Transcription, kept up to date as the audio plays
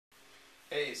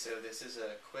Hey, so this is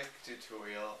a quick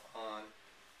tutorial on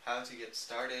how to get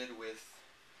started with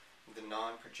the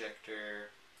non-projector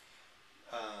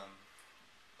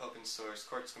open source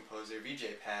Quartz Composer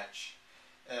VJ patch.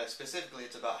 Specifically,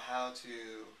 it's about how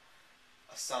to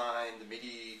assign the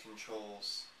MIDI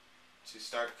controls to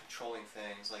start controlling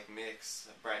things like mix,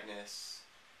 brightness,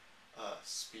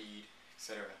 speed,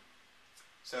 etc.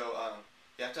 So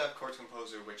you have to have Quartz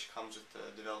Composer, which comes with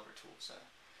the developer toolset.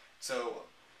 So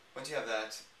once you have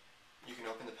that, you can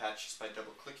open the patch just by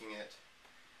double-clicking it,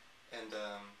 and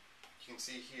you can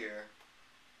see here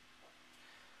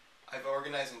I've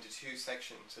organized into two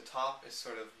sections. The top is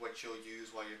sort of what you'll use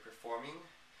while you're performing.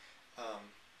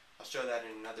 I'll show that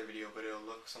in another video, but it'll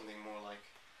look something more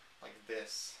like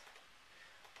this.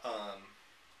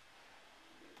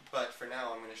 But for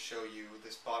now, I'm going to show you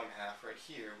this bottom half right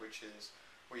here, which is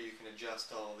where you can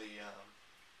adjust all the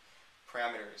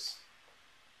parameters.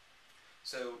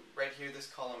 So right here, this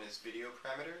column is video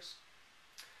parameters.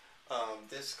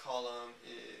 This column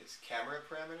is camera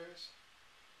parameters,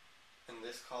 and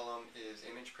this column is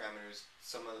image parameters.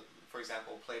 For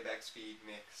example, playback speed,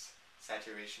 mix,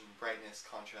 saturation, brightness,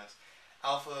 contrast,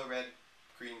 alpha, red,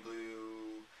 green,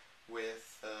 blue,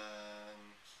 width,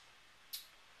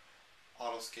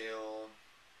 auto scale,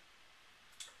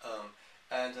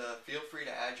 and feel free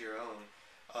to add your own.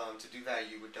 To do that,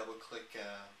 you would double-click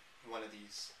one of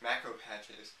these macro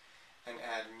patches and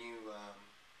add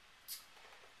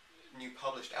new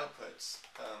published outputs.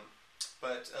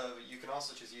 But you can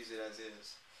also just use it as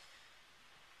is.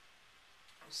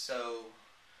 So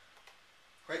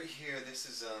right here, this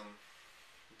is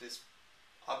this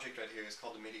object right here is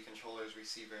called the MIDI controller's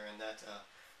receiver, and that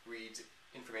reads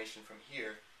information from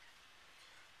here.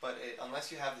 But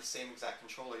unless you have the same exact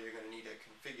controller, you're going to need to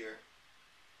configure.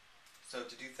 So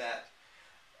to do that,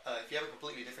 if you have a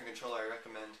completely different controller, I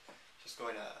recommend just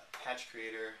going to Patch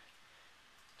Creator,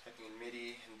 typing in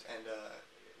MIDI, and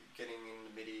getting in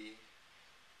the MIDI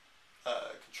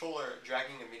controller,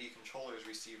 dragging a MIDI controller's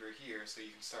receiver here so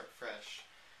you can start fresh.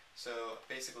 So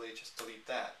basically just delete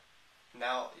that.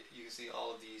 Now you can see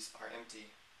all of these are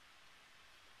empty.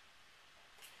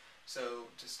 So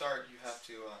to start, you have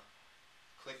to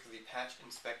click the Patch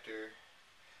Inspector,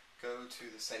 go to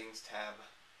the Settings tab,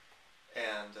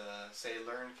 and say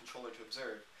Learn Controller to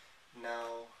Observe.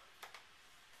 Now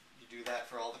you do that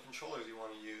for all the controllers you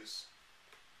want to use.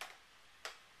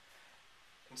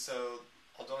 And so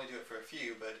I'll only do it for a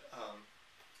few, but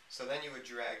so then you would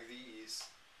drag these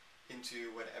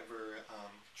into whatever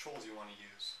controls you want to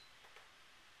use.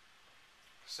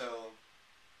 So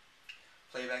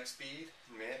playback speed,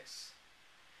 mix,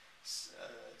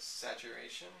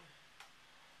 saturation,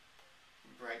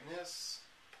 brightness.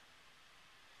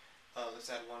 Let's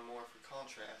add one more for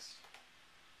contrast.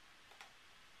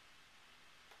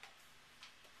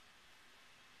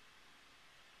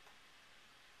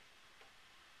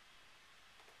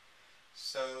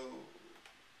 So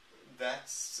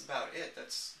that's about it.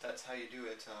 That's how you do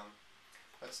it.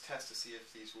 Let's test to see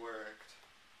if these worked.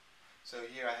 So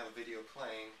here I have a video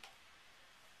playing.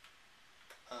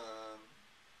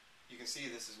 You can see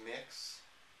this is mix.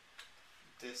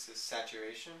 This is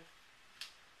saturation.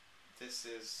 This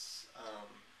is I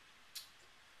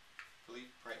believe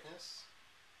brightness.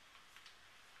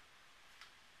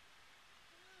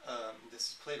 This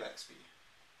is playback speed.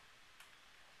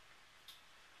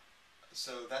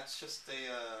 So that's just the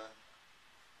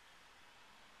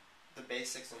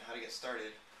basics on how to get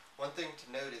started. One thing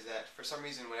to note is that for some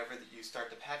reason, whenever you start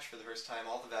the patch for the first time,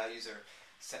 all the values are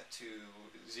set to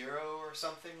 0 or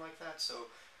something like that. So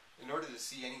in order to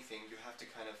see anything, you have to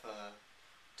kind of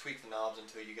tweak the knobs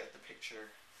until you get the picture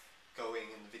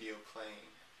going and the video playing.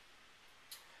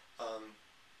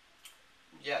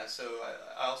 Yeah, so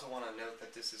I also want to note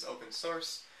that this is open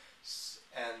source,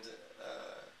 and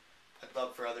I'd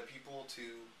love for other people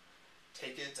to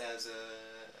take it as a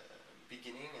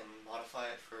beginning and modify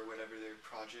it for whatever their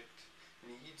project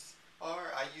needs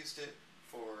are. I used it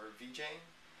for VJing,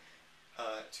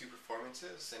 2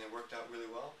 performances, and it worked out really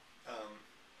well.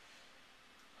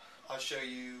 I'll show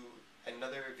you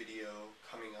another video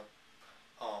coming up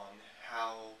on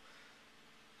how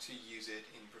to use it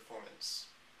in performance.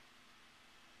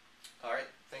 Alright.